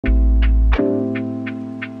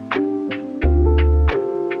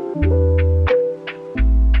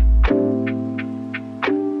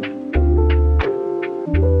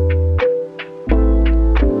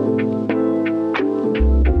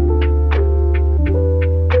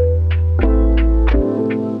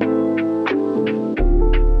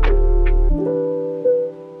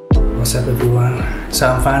So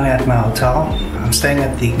I'm finally at my hotel. I'm staying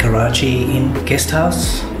at the Karachi Inn guest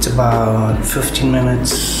house. It's about 15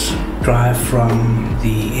 minutes drive from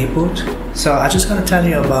the airport. So I just gotta tell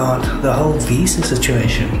you about the whole visa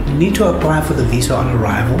situation. You need to apply for the visa on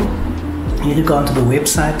arrival. You need to go onto the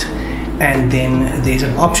website, and then there's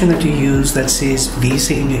an option that you use that says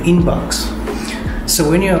visa in your inbox. So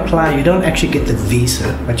when you apply, you don't actually get the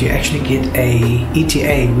visa, but you actually get a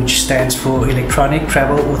ETA, which stands for Electronic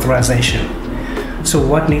Travel Authorization. So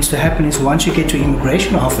what needs to happen is once you get to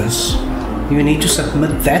immigration office, you need to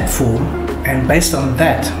submit that form, and based on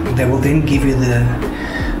that, they will then give you the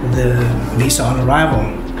visa on arrival.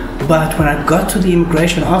 But when I got to the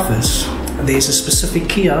immigration office, there's a specific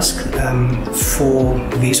kiosk for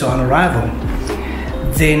visa on arrival.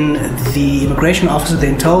 Then the immigration officer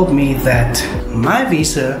then told me that my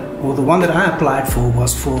visa, or the one that I applied for,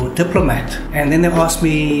 was for diplomat. And then they asked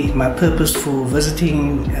me my purpose for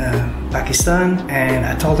visiting Pakistan, and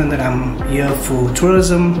I told them that I'm here for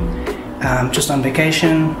tourism, just on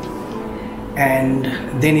vacation. And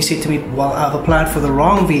then he said to me, well, I've applied for the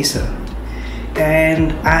wrong visa.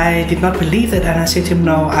 And I did not believe that, and I said to him,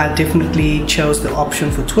 no, I definitely chose the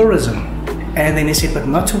option for tourism. And then he said, but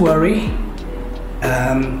not to worry,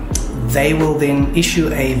 they will then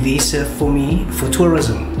issue a visa for me for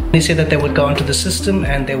tourism. He said that they would go into the system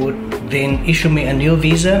and they would then issue me a new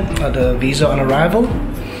visa, or the visa on arrival,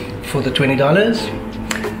 for the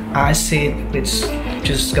 $20. I said, let's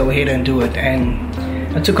just go ahead and do it. And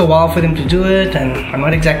it took a while for them to do it, and I'm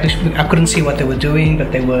not exactly sure, I couldn't see what they were doing,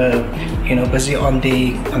 but they were, you know, busy on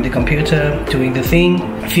the computer doing the thing.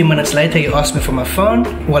 A few minutes later, he asked me for my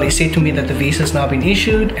phone. Well, he said to me that the visa has now been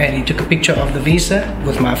issued, and he took a picture of the visa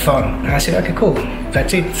with my phone. And I said, okay, cool,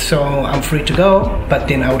 that's it. So I'm free to go, but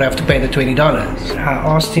then I would have to pay the $20. I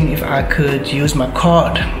asked him if I could use my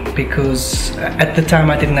card, because at the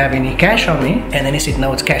time I didn't have any cash on me, and then he said,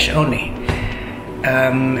 no, it's cash only.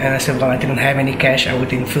 And I said, well, I didn't have any cash. I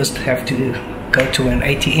would then first have to go to an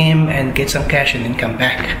ATM and get some cash and then come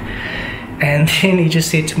back. And then he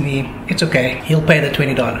just said to me, it's okay, he'll pay the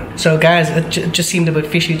 $20. So guys, it just seemed a bit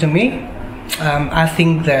fishy to me. I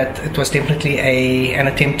think that it was definitely an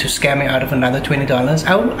attempt to scam me out of another $20.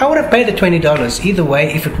 I would have paid the $20 either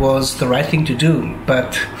way if it was the right thing to do,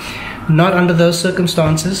 but not under those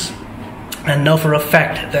circumstances. I know for a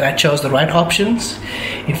fact that I chose the right options.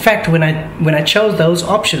 In fact, when I chose those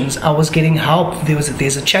options, I was getting help.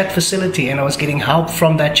 There's a chat facility, and I was getting help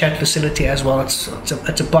from that chat facility as well.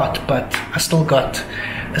 It's a bot, but I still got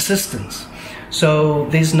assistance. So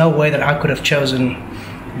there's no way that I could have chosen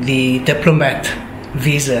the diplomat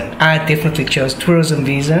visa. I definitely chose tourism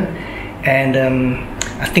visa, and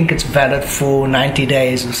I think it's valid for 90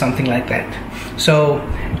 days or something like that. So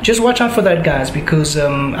just watch out for that, guys, because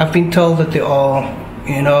I've been told that there are,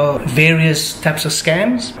 you know, various types of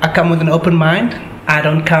scams. I come with an open mind. I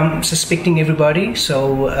don't come suspecting everybody.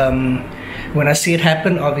 So when I see it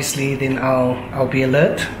happen, obviously, then I'll be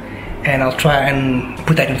alert, and I'll try and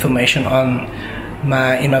put that information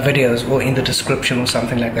in my videos or in the description or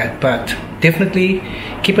something like that. But definitely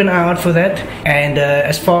keep an eye out for that. And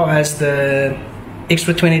as far as the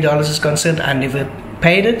extra $20 is concerned, I never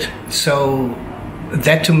paid it. So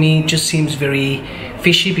that to me just seems very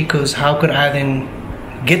fishy, because how could I then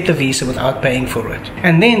get the visa without paying for it?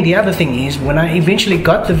 And then the other thing is, when I eventually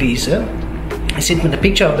got the visa, I sent me the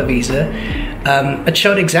picture of the visa. It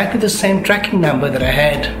showed exactly the same tracking number that I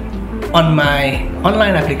had on my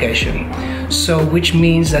online application. So which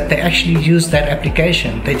means that they actually used that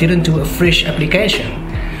application. They didn't do a fresh application.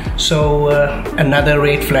 So another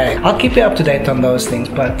red flag. I'll keep you up to date on those things,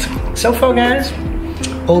 but so far, guys,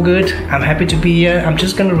 all good. I'm happy to be here. I'm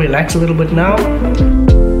just gonna relax a little bit now.